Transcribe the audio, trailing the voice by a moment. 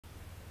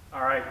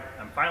Alright,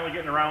 I'm finally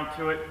getting around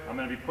to it. I'm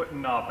going to be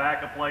putting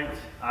backup lights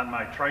on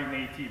my Triton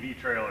ATV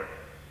trailer.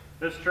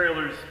 This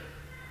trailer is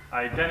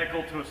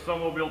identical to a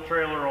snowmobile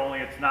trailer, only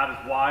it's not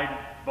as wide,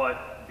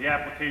 but the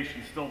application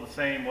is still the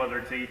same, whether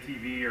it's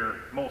ATV or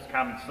most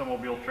common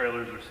snowmobile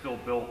trailers are still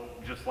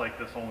built just like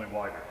this, only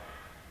wider.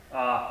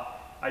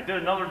 I did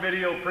another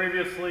video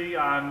previously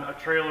on a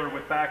trailer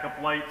with backup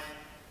lights.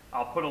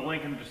 I'll put a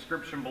link in the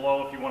description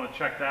below if you want to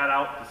check that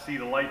out to see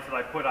the lights that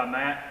I put on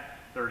that.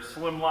 They're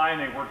slimline,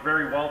 they work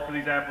very well for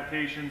these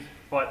applications,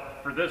 but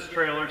for this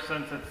trailer,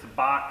 since it's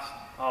boxed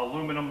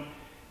aluminum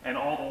and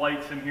all the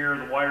lights in here,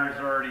 the wires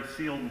are already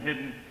sealed and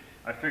hidden,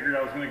 I figured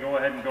I was going to go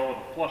ahead and go with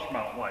a flush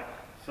mount light.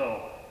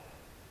 So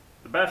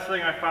the best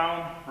thing I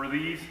found were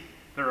these.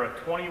 They're a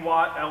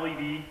 20-watt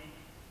LED.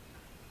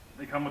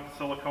 They come with the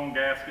silicone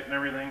gasket and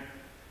everything.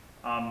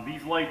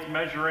 These lights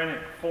measure in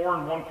at 4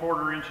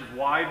 1/4 inches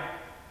wide,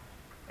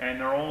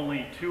 and they're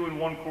only 2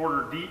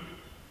 1/4 deep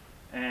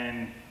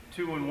and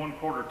 2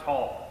 1/4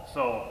 tall.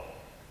 So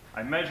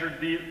I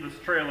measured this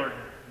trailer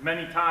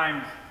many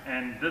times,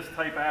 and this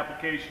type of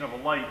application of a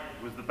light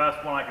was the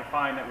best one I could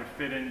find that would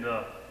fit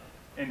into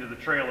the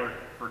trailer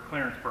for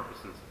clearance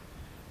purposes.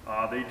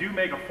 They do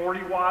make a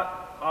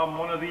 40-watt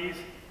one of these,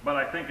 but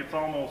I think it's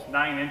almost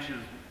 9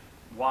 inches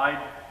wide.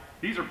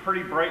 These are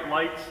pretty bright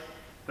lights.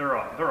 They're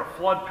a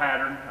flood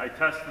pattern. I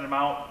tested them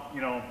out,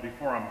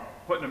 before I'm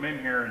putting them in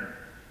here, and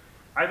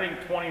I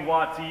think 20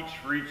 watts each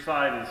for each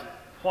side is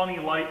plenty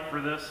light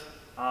for this.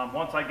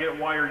 Once I get it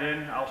wired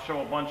in, I'll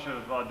show a bunch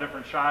of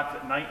different shots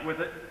at night with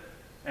it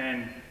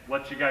and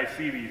let you guys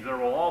see these. There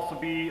will also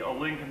be a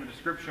link in the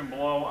description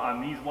below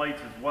on these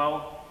lights as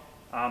well.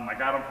 I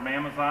got them from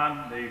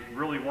Amazon. They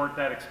really weren't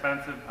that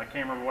expensive. I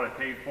can't remember what I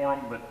paid for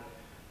them, but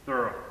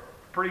they're a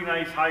pretty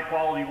nice high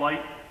quality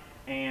light.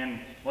 And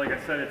like I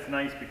said, it's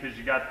nice because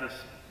you got this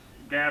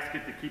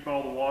gasket to keep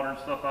all the water and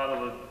stuff out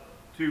of the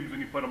tubes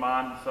when you put them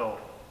on. So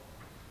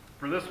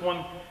for this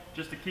one,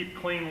 just to keep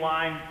clean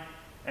line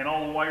and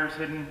all the wires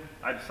hidden,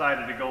 I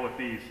decided to go with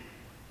these.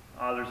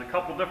 There's a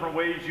couple different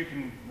ways you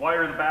can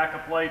wire the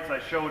backup lights. I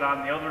showed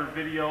on the other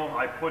video,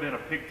 I put in a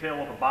pigtail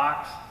with a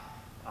box.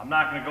 I'm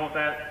not going to go with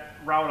that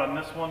route on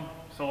this one,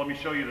 so let me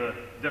show you the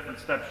different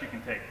steps you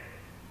can take.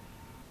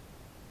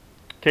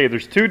 Okay,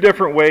 there's two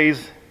different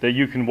ways that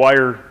you can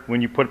wire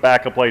when you put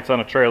backup lights on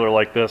a trailer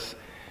like this.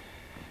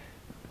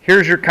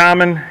 Here's your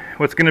common,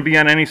 what's going to be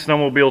on any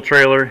snowmobile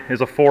trailer is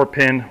a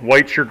 4-pin.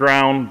 White's your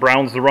ground,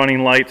 brown's the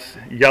running lights,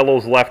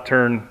 yellow's left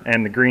turn,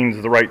 and the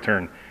green's the right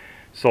turn.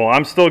 So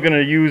I'm still going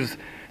to use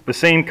the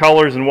same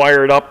colors and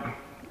wire it up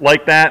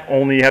like that,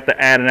 only you have to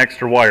add an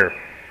extra wire.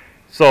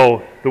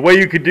 So the way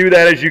you could do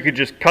that is you could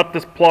just cut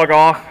this plug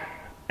off,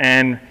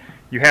 and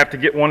you have to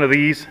get one of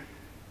these.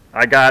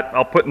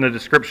 I'll put in the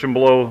description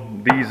below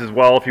these as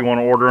well if you want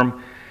to order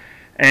them.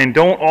 And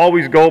don't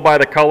always go by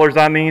the colors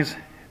on these.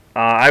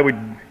 I would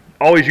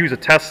always use a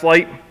test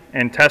light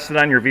and test it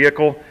on your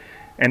vehicle,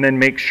 and then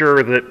make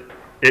sure that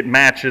it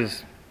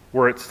matches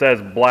where it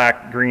says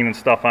black, green, and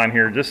stuff on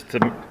here, just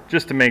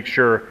to make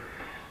sure.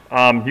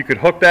 You could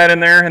hook that in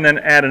there and then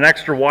add an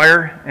extra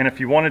wire, and if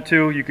you wanted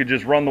to, you could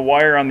just run the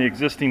wire on the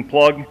existing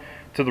plug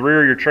to the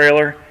rear of your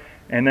trailer,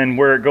 and then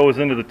where it goes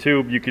into the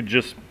tube, you could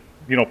just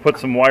put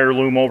some wire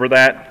loom over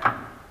that,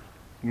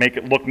 make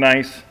it look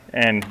nice,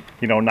 and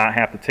not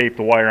have to tape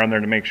the wire on there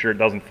to make sure it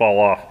doesn't fall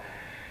off.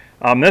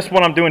 This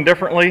one I'm doing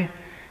differently.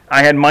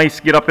 I had mice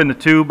get up in the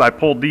tube. I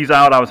pulled these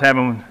out. I was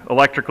having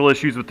electrical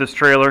issues with this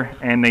trailer,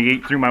 and they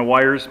ate through my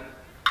wires.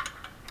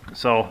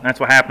 So that's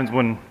what happens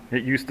when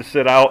it used to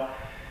sit out.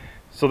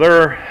 So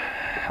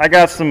I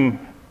got some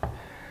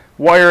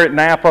wire at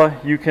Napa.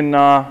 You can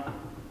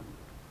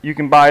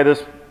buy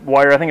this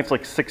wire. I think it's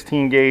like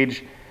 16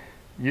 gauge.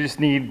 You just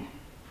need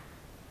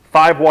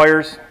 5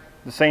 wires.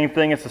 The same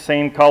thing. It's the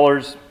same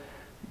colors.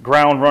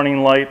 Ground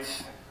running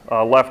lights,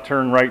 left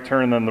turn, right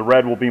turn, and then the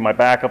red will be my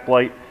backup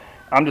light.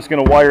 I'm just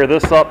going to wire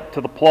this up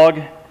to the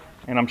plug,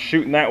 and I'm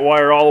shooting that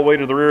wire all the way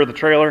to the rear of the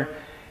trailer,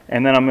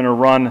 and then I'm going to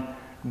run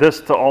this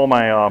to all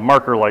my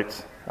marker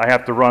lights. I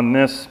have to run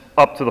this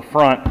up to the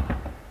front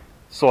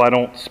so I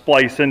don't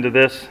splice into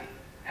this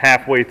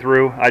halfway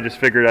through. I just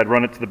figured I'd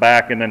run it to the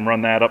back and then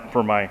run that up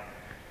for my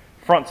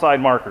front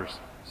side markers.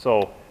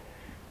 So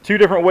 2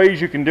 different ways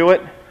you can do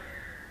it.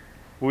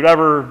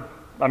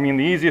 The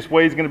easiest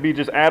way is going to be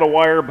just add a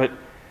wire, but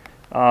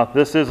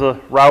this is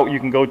a route you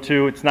can go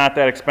to. It's not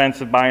that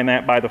expensive buying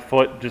that by the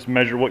foot. Just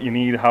measure what you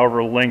need,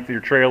 however length your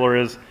trailer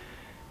is,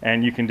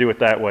 and you can do it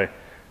that way.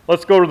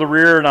 Let's go to the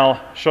rear, and I'll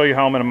show you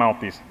how I'm going to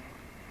mount these.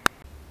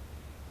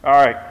 All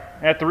right,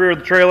 at the rear of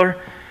the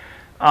trailer,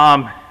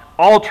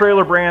 all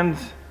trailer brands,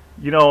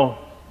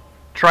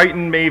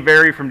 Triton may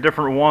vary from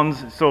different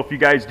ones. So if you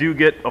guys do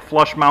get a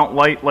flush mount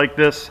light like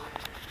this,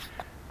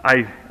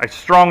 I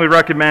strongly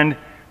recommend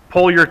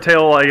pull your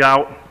tail light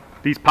out.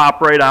 These pop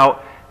right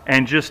out.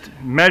 And just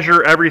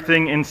measure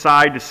everything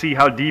inside to see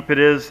how deep it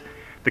is,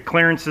 the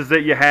clearances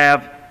that you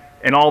have,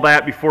 and all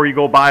that before you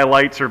go buy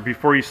lights or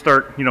before you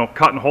start,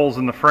 cutting holes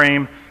in the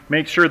frame.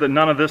 Make sure that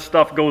none of this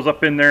stuff goes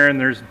up in there and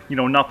there's, you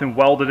know, nothing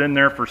welded in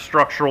there for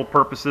structural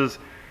purposes,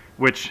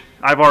 which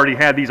I've already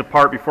had these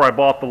apart before I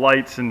bought the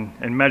lights and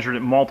measured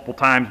it multiple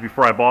times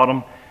before I bought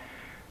them.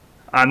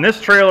 On this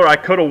trailer, I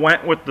could have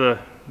went with the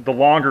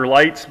longer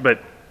lights,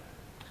 but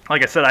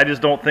like I said, I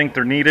just don't think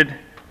they're needed,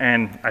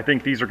 and I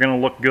think these are going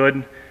to look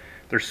good.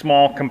 They're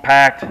small,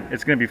 compact.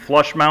 It's going to be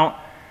flush mount.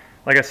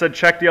 Like I said,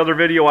 check the other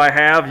video I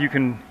have. You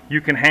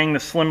can hang the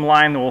slim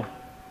line that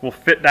will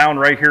fit down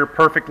right here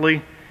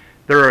perfectly.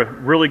 They're a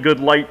really good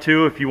light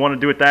too if you want to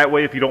do it that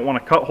way, if you don't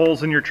want to cut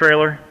holes in your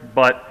trailer.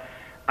 But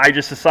I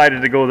just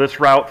decided to go this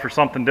route for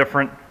something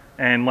different,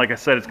 and like I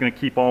said, it's going to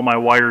keep all my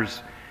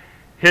wires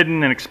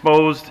hidden and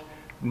exposed.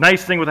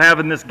 Nice thing with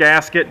having this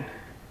gasket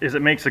is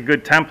it makes a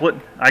good template.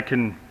 I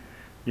can,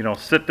 you know,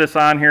 sit this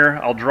on here,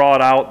 I'll draw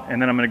it out,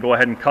 and then I'm going to go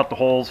ahead and cut the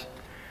holes.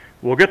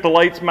 We'll get the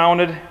lights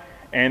mounted,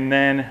 and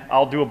then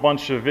I'll do a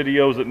bunch of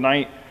videos at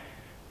night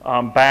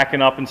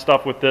backing up and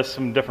stuff with this,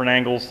 some different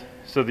angles,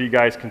 so that you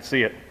guys can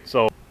see it.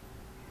 So,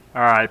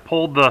 all right, I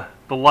pulled the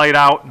light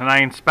out and I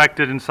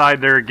inspected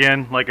inside there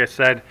again. Like I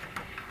said,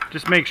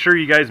 just make sure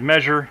you guys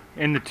measure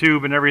in the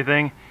tube and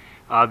everything.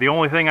 The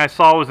only thing I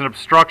saw was an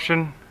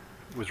obstruction.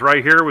 It was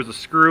right here, was a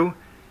screw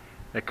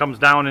that comes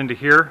down into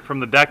here from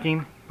the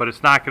decking, but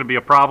it's not going to be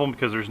a problem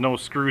because there's no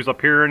screws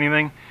up here or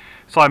anything.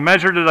 So I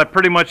measured it. I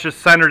pretty much just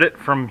centered it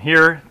from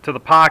here to the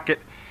pocket.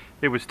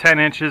 It was 10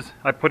 inches.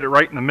 I put it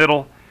right in the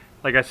middle.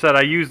 Like I said,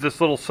 I used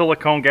this little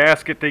silicone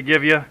gasket they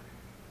give you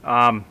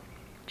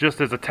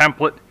just as a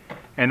template,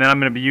 and then I'm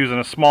going to be using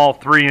a small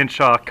 3-inch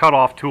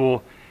cutoff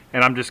tool,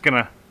 and I'm just going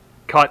to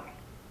cut,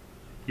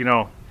 you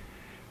know,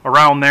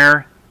 around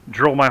there,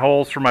 drill my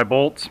holes for my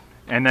bolts,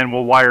 and then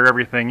we'll wire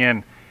everything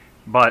in.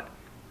 But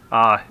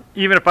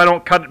even if I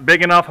don't cut it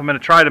big enough, I'm going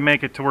to try to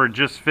make it to where it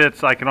just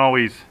fits. I can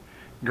always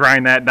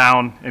grind that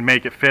down and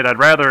make it fit. I'd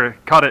rather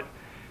cut it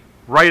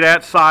right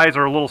at size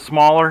or a little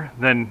smaller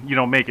than, you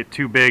know, make it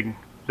too big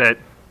that,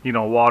 you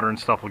know, water and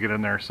stuff will get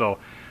in there. So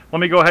let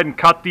me go ahead and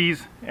cut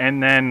these,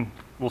 and then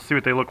we'll see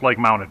what they look like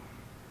mounted.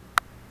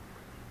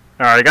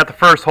 All right, I got the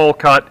first hole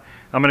cut.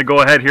 I'm going to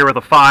go ahead here with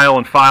a file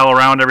and file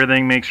around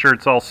everything, make sure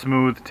it's all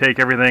smooth, take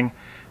everything.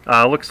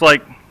 Looks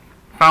like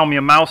found me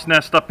a mouse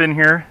nest up in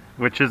here,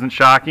 which isn't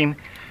shocking.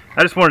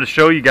 I just wanted to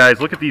show you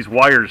guys, look at these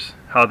wires,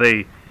 how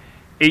they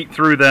ate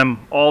through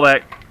them, all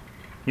that,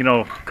 you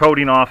know,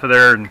 coating off of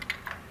there. And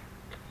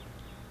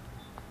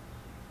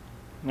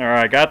all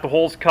right, I got the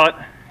holes cut.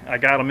 I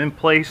got them in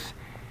place.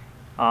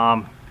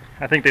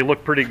 I think they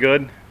look pretty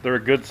good. They're a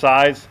good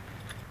size.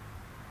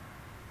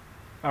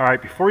 All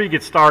right, before you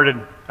get started,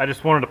 I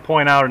just wanted to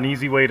point out an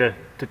easy way to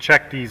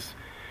check these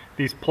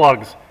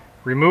plugs.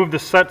 Remove the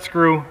set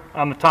screw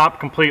on the top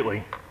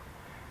completely.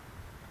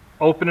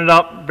 Open it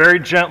up very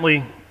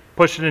gently,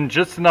 push it in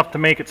just enough to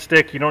make it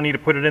stick. You don't need to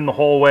put it in the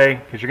whole way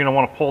because you're going to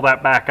want to pull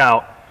that back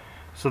out.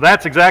 So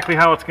that's exactly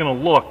how it's going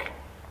to look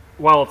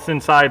while it's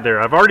inside there.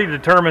 I've already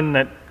determined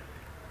that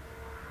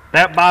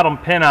that bottom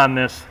pin on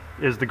this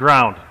is the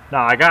ground.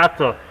 Now I got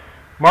the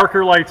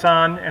marker lights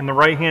on and the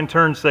right hand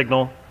turn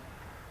signal,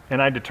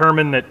 and I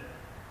determined that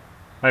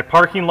my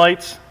parking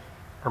lights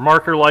or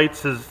marker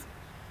lights is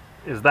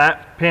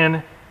that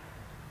pin.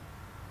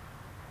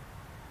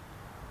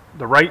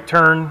 The right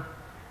turn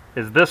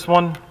is this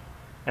one,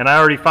 and I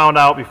already found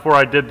out before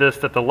I did this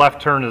that the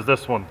left turn is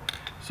this one.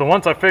 So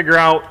once I figure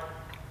out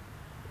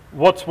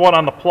what's what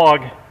on the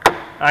plug,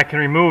 I can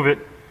remove it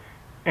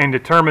and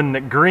determine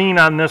that green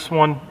on this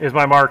one is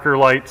my marker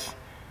lights,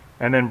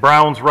 and then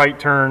brown's right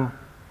turn,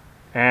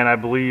 and I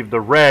believe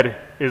the red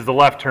is the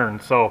left turn.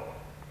 So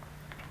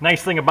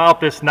nice thing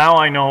about this, now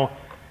I know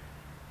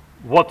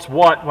what's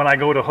what when I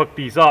go to hook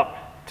these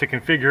up to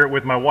configure it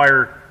with my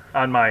wire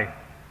on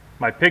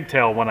my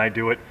pigtail when I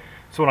do it.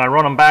 So when I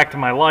run them back to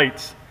my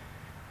lights,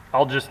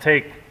 I'll just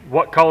take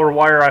what color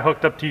wire I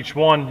hooked up to each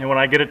one, and when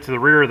I get it to the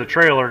rear of the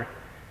trailer,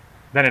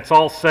 then it's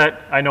all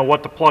set. I know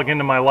what to plug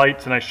into my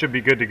lights, and I should be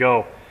good to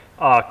go.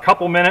 A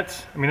couple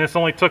minutes, I mean, this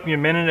only took me a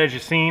minute as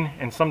you've seen,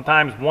 and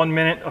sometimes 1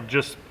 minute of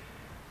just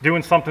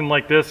doing something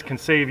like this can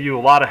save you a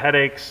lot of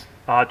headaches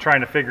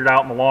trying to figure it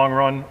out in the long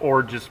run,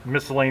 or just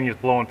miscellaneous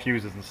blowing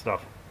fuses and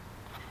stuff.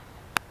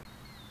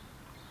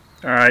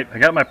 All right, I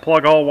got my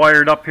plug all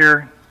wired up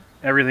here,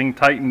 everything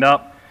tightened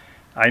up.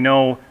 I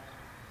know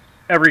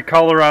every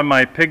color on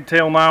my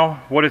pigtail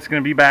now, what it's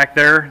going to be back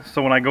there,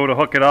 so when I go to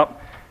hook it up,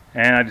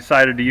 and I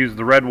decided to use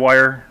the red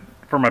wire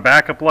for my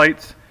backup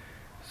lights.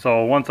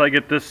 So once I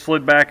get this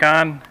slid back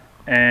on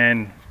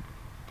and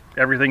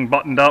everything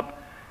buttoned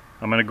up,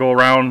 I'm going to go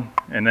around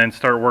and then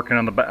start working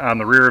on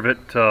the rear of it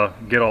to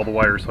get all the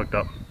wires hooked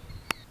up.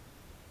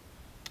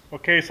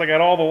 Okay, so I got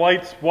all the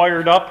lights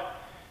wired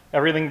up,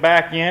 everything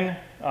back in,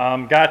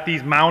 got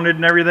these mounted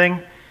and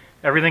everything.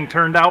 Everything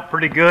turned out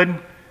pretty good,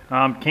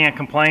 can't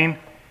complain.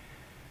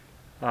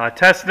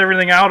 Tested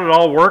everything out, it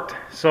all worked.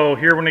 So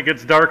here when it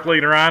gets dark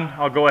later on,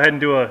 I'll go ahead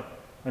and do a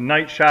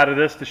night shot of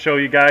this to show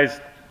you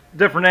guys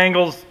different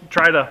angles,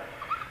 try to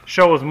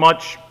show as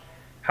much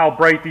how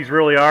bright these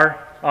really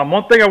are.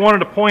 One thing I wanted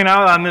to point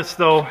out on this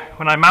though,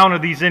 when I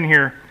mounted these in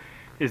here,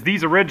 is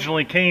these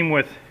originally came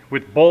with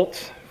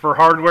bolts for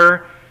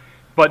hardware,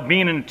 but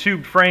being in a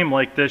tube frame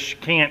like this, you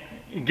can't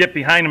get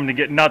behind them to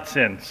get nuts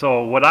in.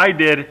 So what I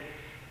did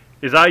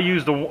is I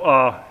used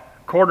a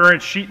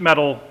 1/4-inch sheet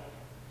metal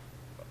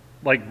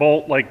like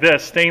bolt like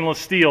this, stainless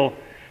steel.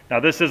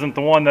 Now this isn't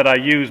the one that I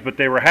used, but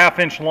they were 1/2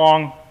 inch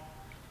long,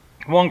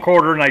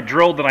 1/4, and I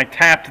drilled and I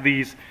tapped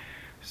these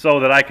so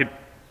that I could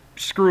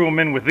screw them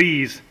in with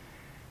these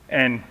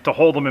and to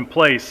hold them in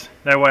place.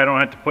 That way I don't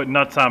have to put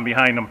nuts on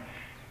behind them.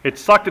 It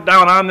sucked it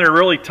down on there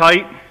really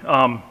tight,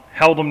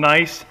 held them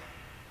nice.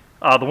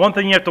 The one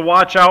thing you have to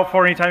watch out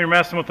for anytime you're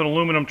messing with an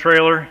aluminum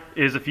trailer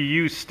is if you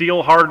use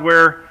steel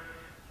hardware,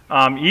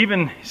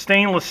 even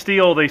stainless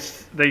steel,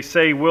 they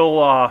say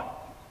will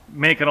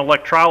make an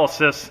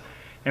electrolysis,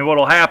 and what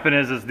will happen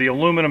is the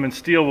aluminum and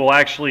steel will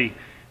actually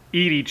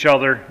eat each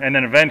other, and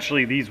then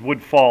eventually these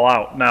would fall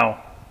out.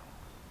 Now,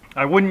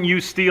 I wouldn't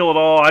use steel at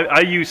all.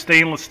 I use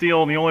stainless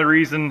steel, and the only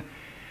reason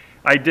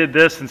I did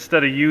this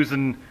instead of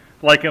using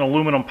like an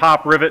aluminum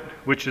pop rivet,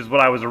 which is what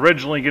I was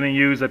originally going to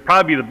use, that'd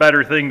probably be the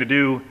better thing to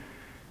do.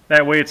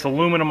 That way it's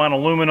aluminum on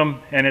aluminum,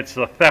 and it's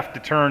a theft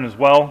deterrent as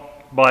well.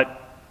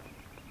 But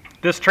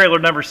this trailer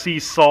never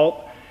sees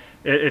salt.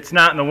 It's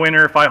not in the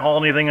winter. If I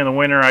haul anything in the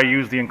winter, I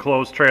use the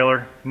enclosed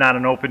trailer, not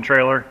an open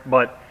trailer.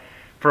 But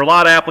for a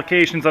lot of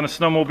applications on a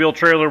snowmobile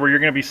trailer where you're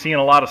going to be seeing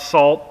a lot of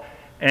salt,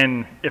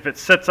 and if it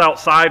sits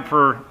outside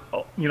for,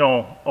 you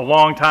know, a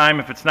long time,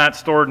 if it's not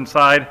stored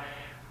inside,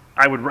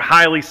 I would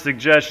highly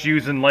suggest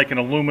using like an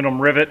aluminum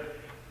rivet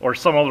or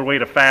some other way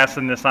to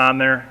fasten this on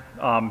there.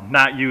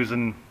 Not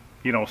using,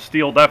 you know,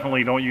 steel.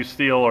 Definitely don't use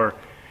steel, or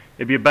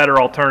it'd be a better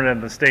alternative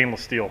than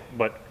stainless steel.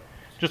 But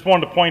just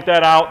wanted to point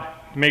that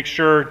out to make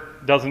sure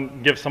it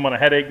doesn't give someone a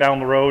headache down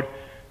the road.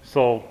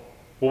 So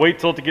we'll wait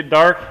till it get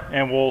dark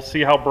and we'll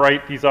see how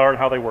bright these are and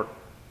how they work.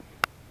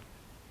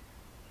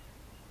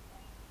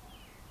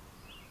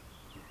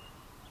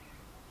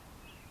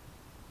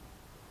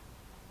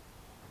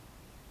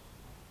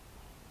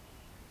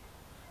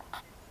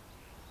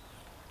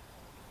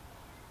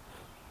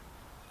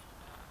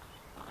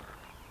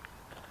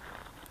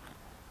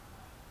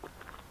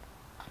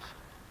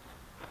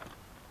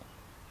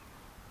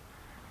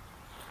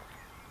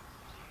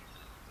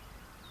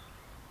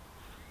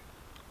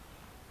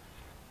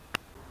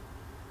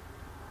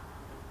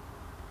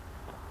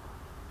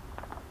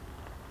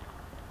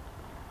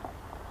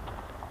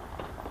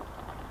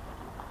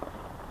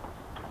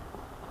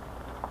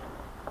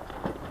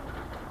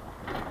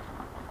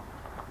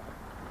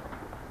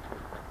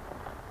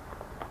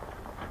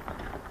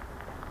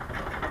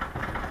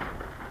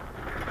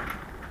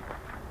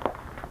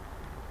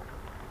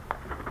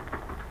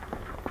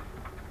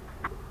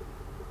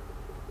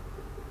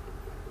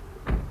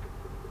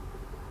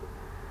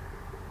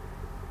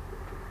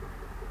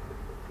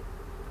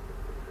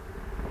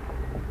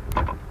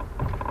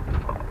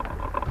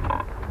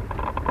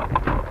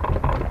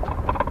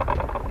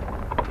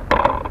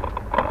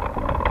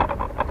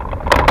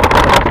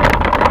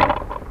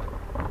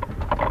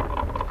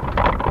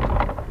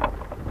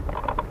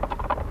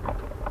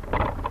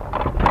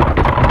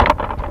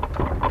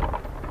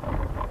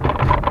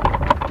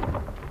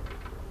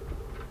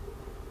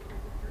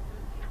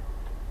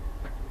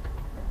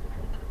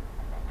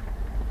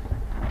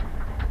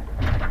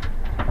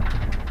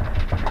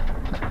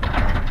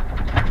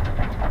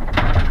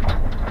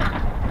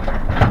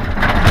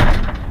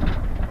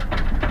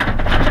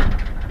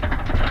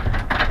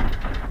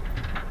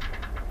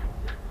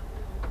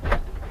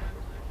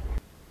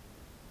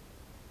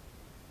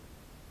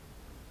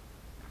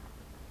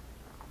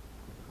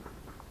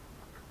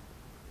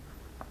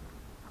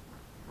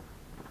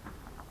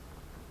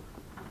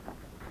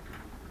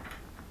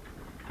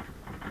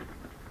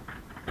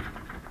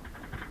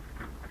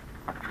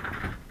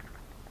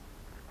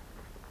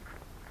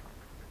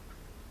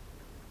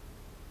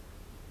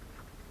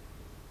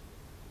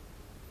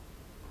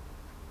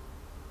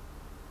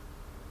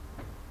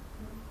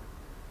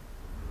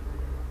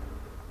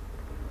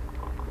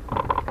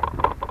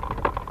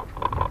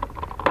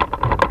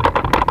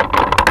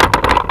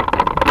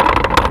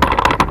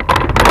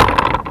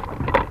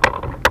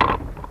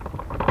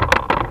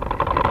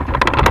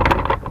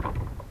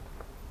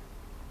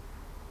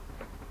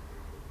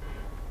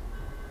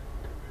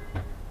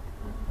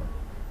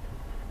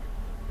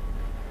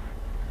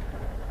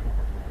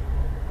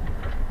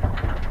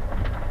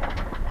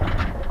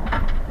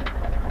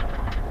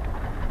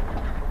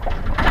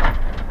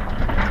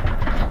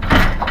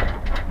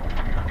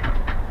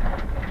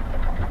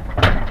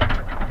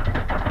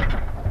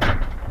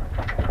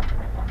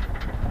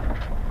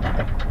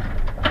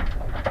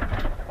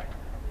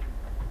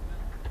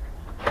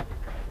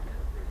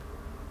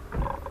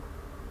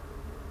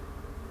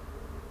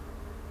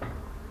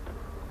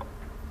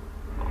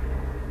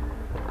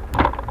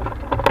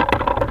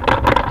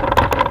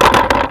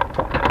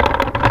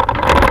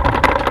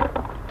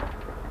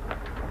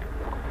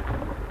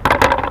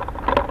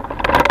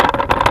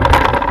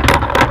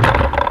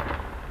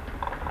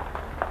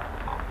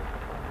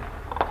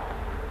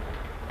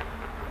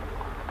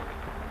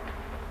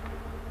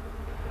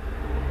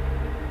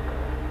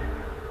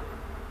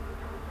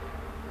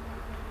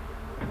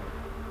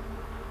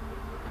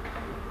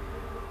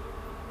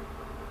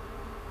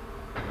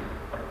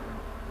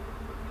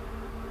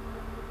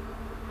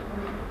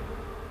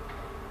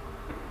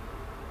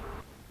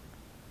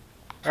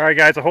 Alright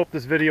guys, I hope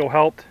this video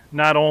helped,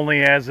 not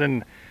only as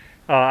in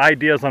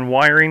ideas on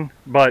wiring,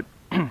 but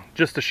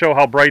just to show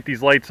how bright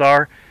these lights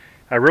are.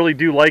 I really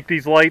do like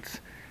these lights.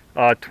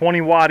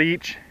 20 watt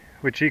each,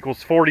 which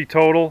equals 40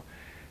 total,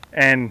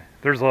 and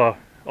there's a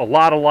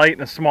lot of light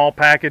in a small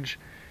package.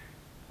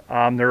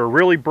 They're a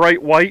really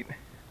bright white,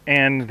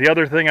 and the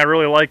other thing I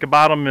really like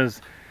about them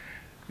is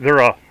they're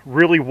a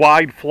really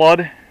wide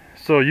flood,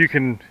 so you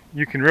can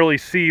really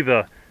see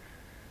the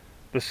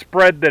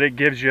spread that it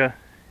gives you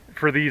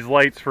for these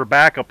lights, for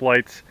backup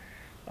lights.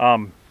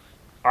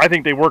 I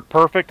think they work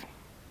perfect.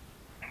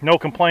 No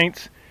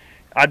complaints.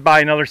 I'd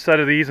buy another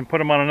set of these and put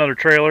them on another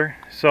trailer.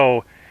 So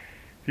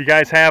if you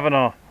guys have an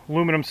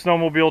aluminum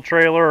snowmobile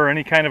trailer or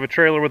any kind of a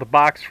trailer with a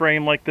box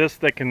frame like this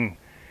that can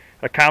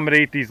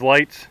accommodate these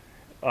lights,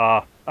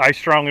 I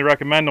strongly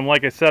recommend them.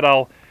 Like I said,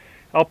 I'll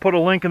put a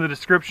link in the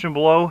description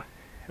below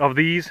of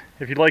these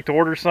if you'd like to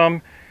order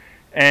some,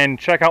 and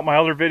check out my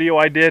other video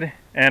I did,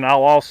 and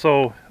I'll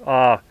also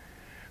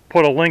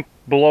put a link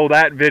below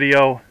that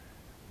video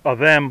of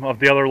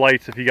the other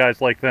lights if you guys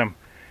like them.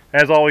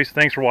 As always,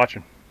 thanks for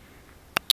watching.